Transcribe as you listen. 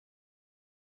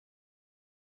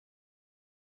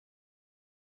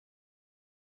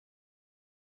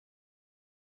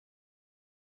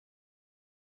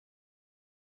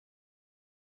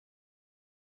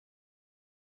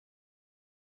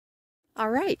All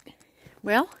right.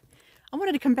 Well, I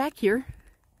wanted to come back here.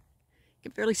 You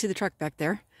can barely see the truck back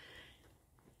there.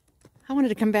 I wanted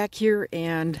to come back here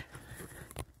and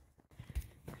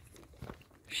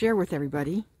share with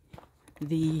everybody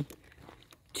the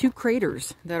two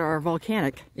craters that are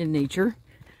volcanic in nature.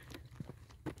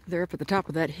 They're up at the top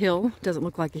of that hill. Doesn't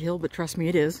look like a hill, but trust me,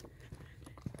 it is.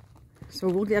 So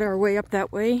we'll get our way up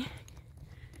that way,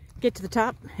 get to the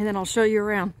top, and then I'll show you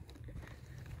around.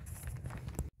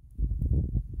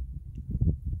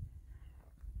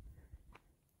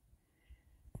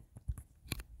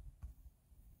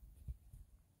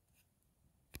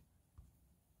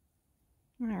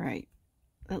 All right,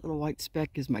 that little white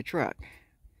speck is my truck.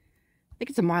 I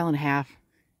think it's 1.5 miles.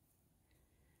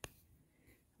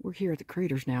 We're here at the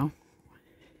craters now.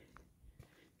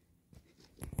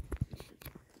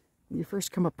 When you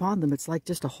first come upon them, it's like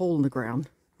just a hole in the ground.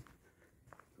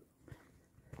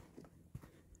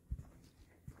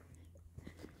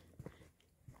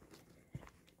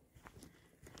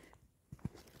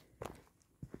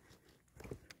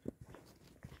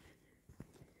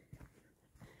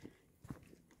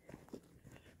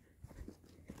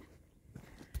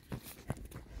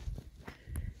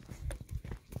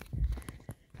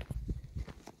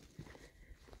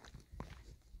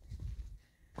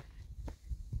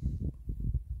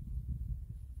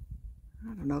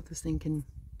 I don't know if this thing can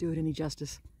do it any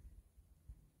justice.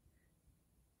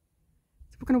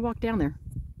 So we're going to walk down there.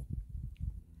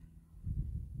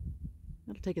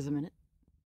 That'll take us a minute.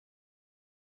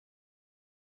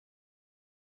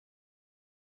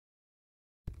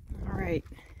 All right,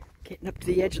 getting up to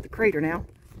the edge of the crater now.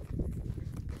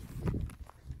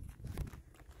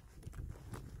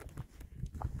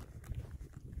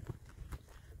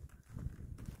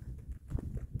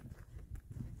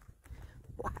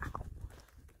 Wow,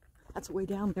 that's way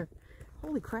down there.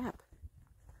 Holy crap.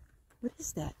 What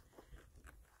is that?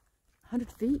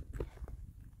 100 feet?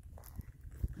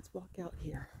 Let's walk out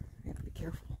here. I have to be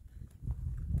careful.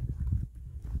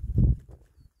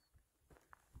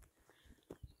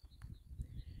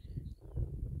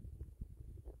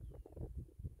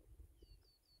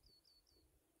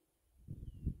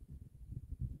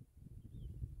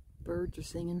 Birds are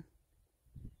singing.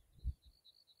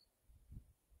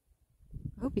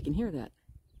 I hope you can hear that.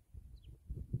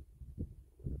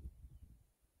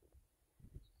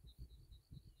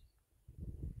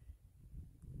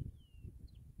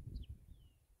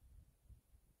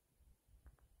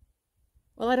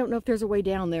 Well, I don't know if there's a way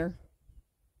down there.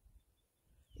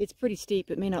 It's pretty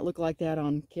steep. It may not look like that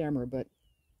on camera, but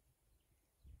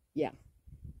yeah.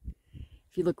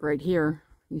 If you look right here,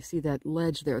 you see that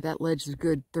ledge there. That ledge is a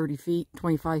good 30 feet,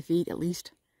 25 feet at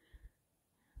least.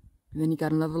 And then you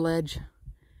got another ledge,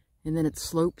 and then it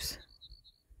slopes.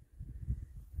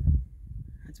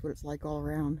 That's what it's like all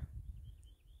around.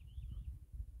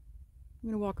 I'm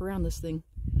going to walk around this thing.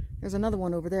 There's another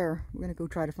one over there. We're going to go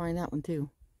try to find that one too.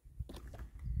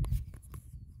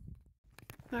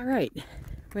 All right,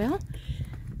 well,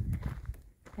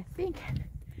 I think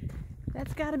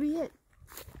that's got to be it.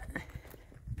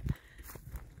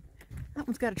 That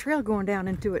one's got a trail going down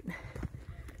into it.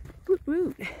 Woot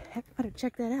woot. I ought to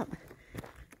check that out.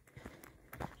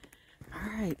 All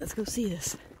right, let's go see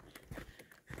this.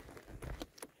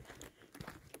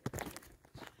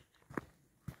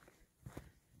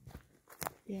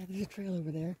 Yeah, there's a trail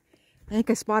over there. I think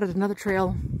I spotted another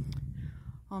trail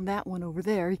on that one over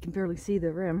there. You can barely see the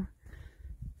rim.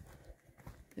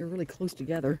 They're really close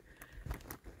together.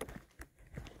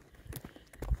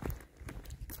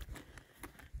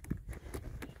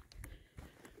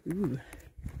 Ooh,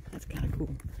 that's kind of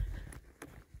cool.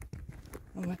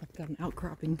 Oh, I've got an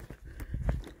outcropping.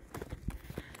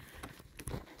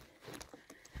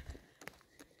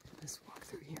 Let's walk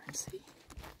through here and see.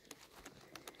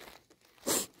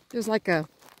 There's like a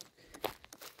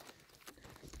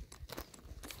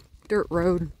dirt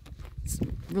road. It's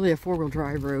really a four-wheel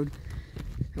drive road.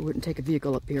 I wouldn't take a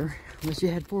vehicle up here unless you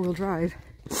had four-wheel drive,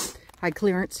 high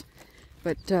clearance.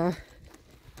 But there's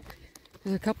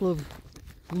a couple of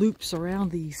loops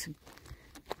around these.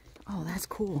 Oh, that's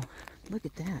cool. Look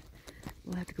at that.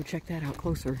 We'll have to go check that out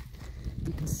closer.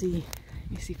 You can see,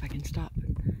 let me see if I can stop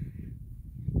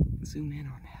and zoom in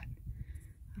on that.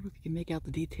 I don't know if you can make out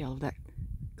the detail of that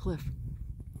cliff.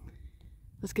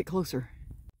 Let's get closer.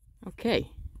 Okay,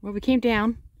 well, we came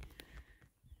down.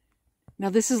 Now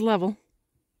this is level.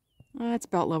 It's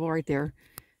about level right there.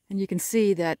 And you can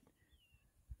see that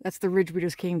that's the ridge we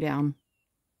just came down.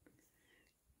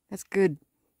 That's good,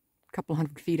 a couple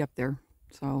 100 feet up there.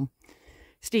 So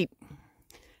steep.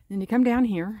 Then you come down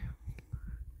here.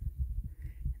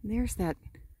 And there's that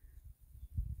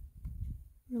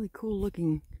Really cool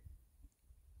looking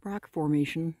rock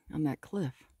formation on that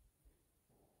cliff.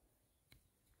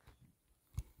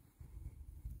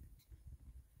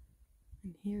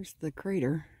 And here's the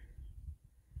crater.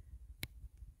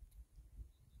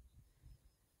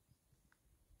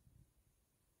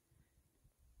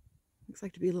 Looks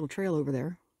like to be a little trail over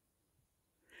there.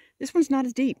 This one's not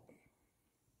as deep.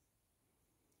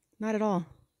 Not at all.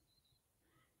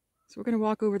 So we're going to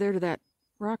walk over there to that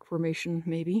rock formation,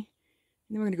 maybe.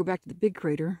 And then we're going to go back to the big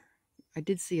crater. I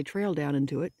did see a trail down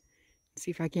into it.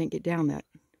 See if I can't get down that,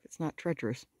 if it's not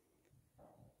treacherous.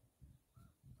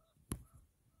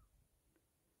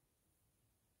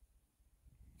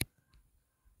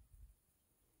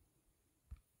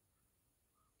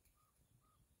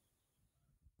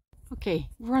 Okay,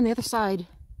 we're on the other side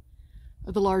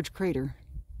of the large crater.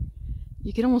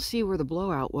 You can almost see where the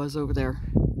blowout was over there.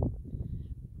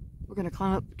 We're going to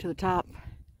climb up to the top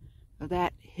of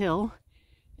that hill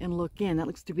and look in. That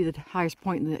looks to be the highest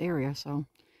point in the area, so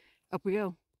up we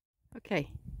go.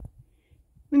 Okay,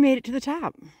 we made it to the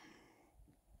top.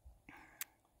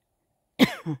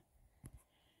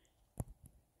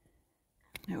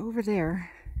 Now over there,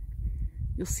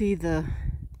 you'll see the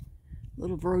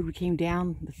little road we came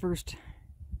down the first,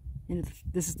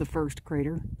 this is the first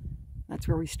crater. That's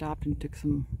where we stopped and took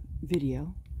some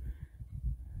video.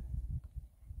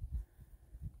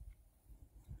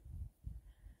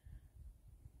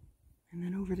 And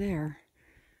then over there,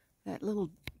 that little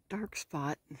dark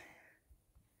spot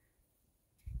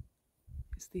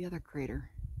is the other crater.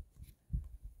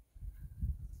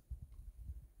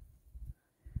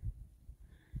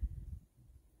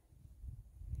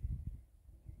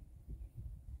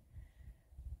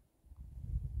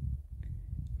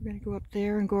 We're going to go up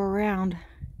there and go around,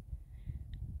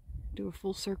 do a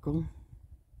full circle,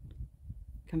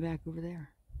 come back over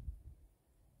there.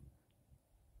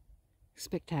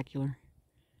 Spectacular.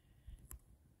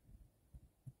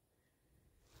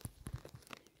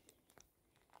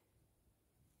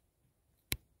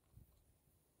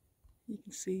 You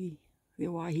can see the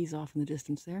Owyhee's off in the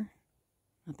distance there,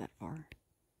 not that far.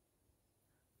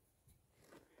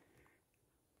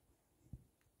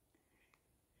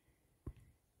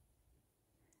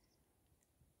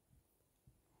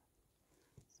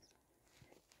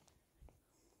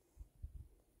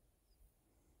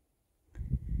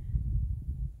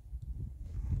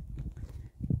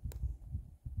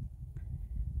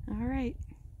 All right,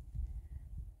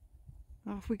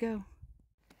 off we go.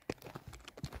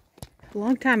 A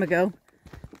long time ago,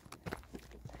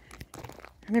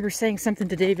 I remember saying something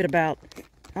to David about,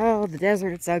 oh, the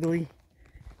desert, it's ugly.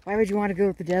 Why would you want to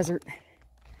go to the desert?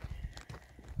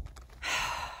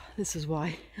 This is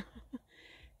why.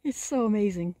 It's so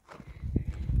amazing.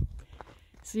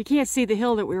 So you can't see the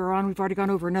hill that we were on. We've already gone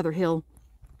over another hill.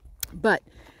 But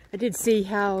I did see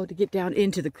how to get down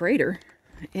into the crater,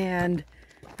 and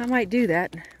I might do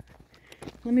that.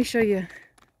 Let me show you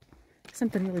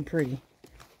something really pretty.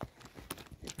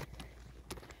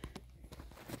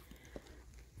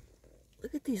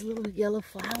 Look at these little yellow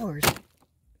flowers.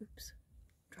 Oops,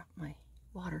 dropped my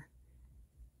water.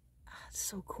 Ah, it's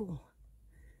so cool.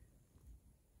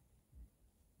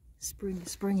 Spring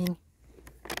is springing.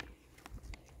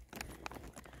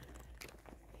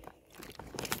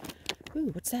 Ooh,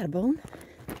 what's that, a bone?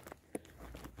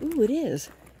 Ooh, it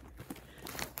is.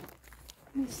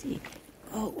 Let me see.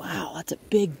 Oh, wow, that's a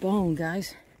big bone,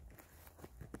 guys.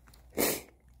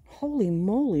 Holy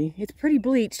moly. It's pretty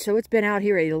bleached, so it's been out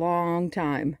here a long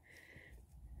time.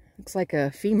 Looks like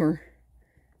a femur,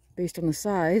 based on the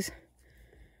size.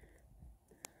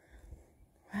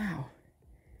 Wow.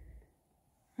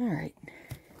 All right.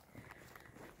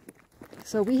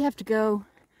 So we have to go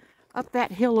up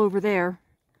that hill over there,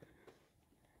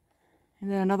 and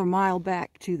then another mile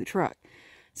back to the truck.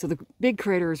 So the big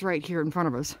crater is right here in front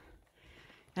of us.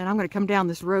 And I'm going to come down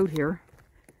this road here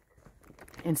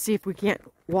and see if we can't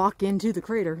walk into the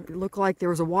crater. It looked like there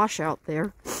was a washout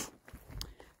there.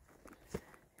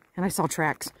 And I saw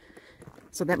tracks.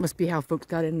 So that must be how folks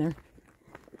got in there.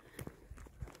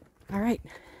 All right.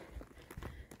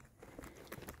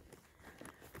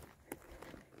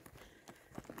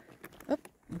 Oh,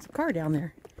 there's a car down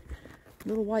there. A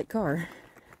little white car.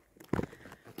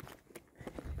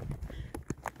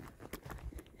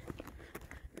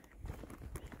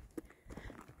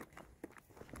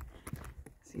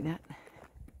 See that?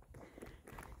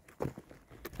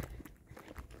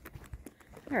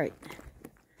 All right.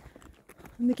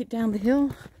 Let me get down the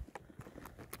hill.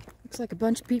 Looks like a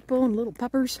bunch of people and little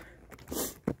puppers.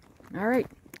 All right.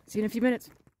 See you in a few minutes.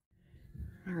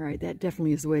 All right. That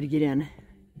definitely is the way to get in.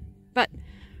 But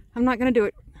I'm not going to do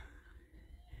it.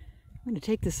 going to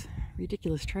take this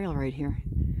ridiculous trail right here.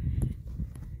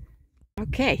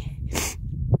 Okay,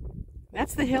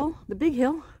 that's the hill, the big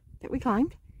hill that we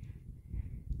climbed.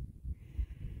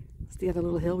 That's the other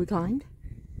little hill we climbed.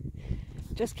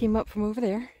 Just came up from over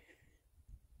there.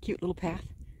 Cute little path.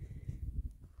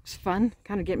 It's fun,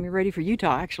 kind of getting me ready for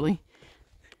Utah, actually.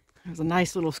 It was a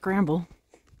nice little scramble.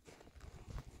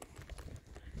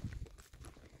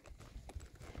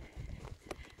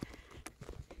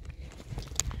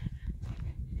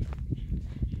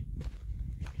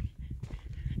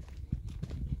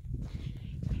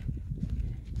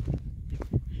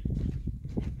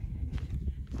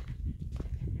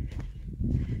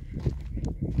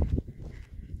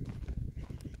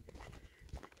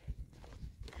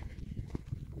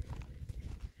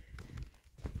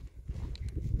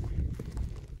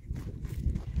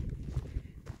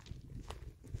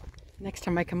 Next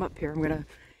time I come up here, I'm going to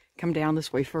come down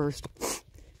this way first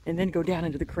and then go down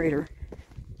into the crater.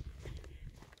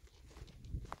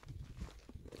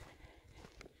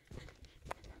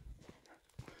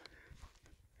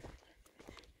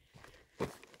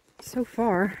 So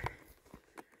far,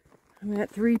 I'm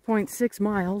at 3.6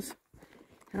 miles,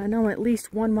 and I know I'm at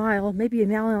least 1 mile, maybe a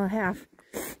mile and a half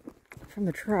from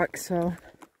the truck, so,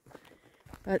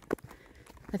 but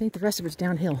I think the rest of it's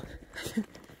downhill.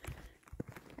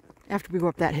 After we go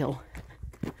up that hill.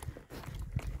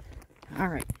 All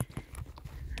right.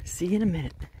 See you in a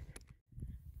minute.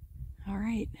 All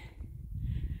right.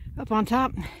 Up on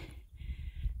top,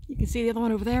 you can see the other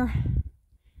one over there.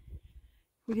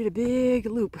 We did a big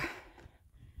loop.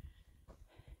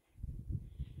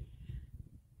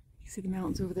 You see the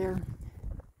mountains over there.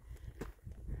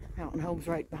 Mountain homes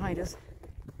right behind us.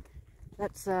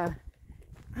 That's, I'm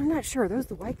not sure. Are those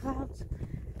the White Clouds?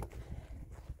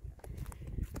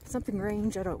 Something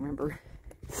range, I don't remember.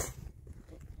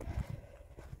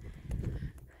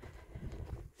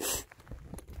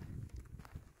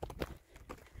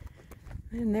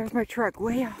 And there's my truck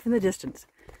way off in the distance.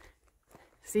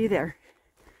 See you there.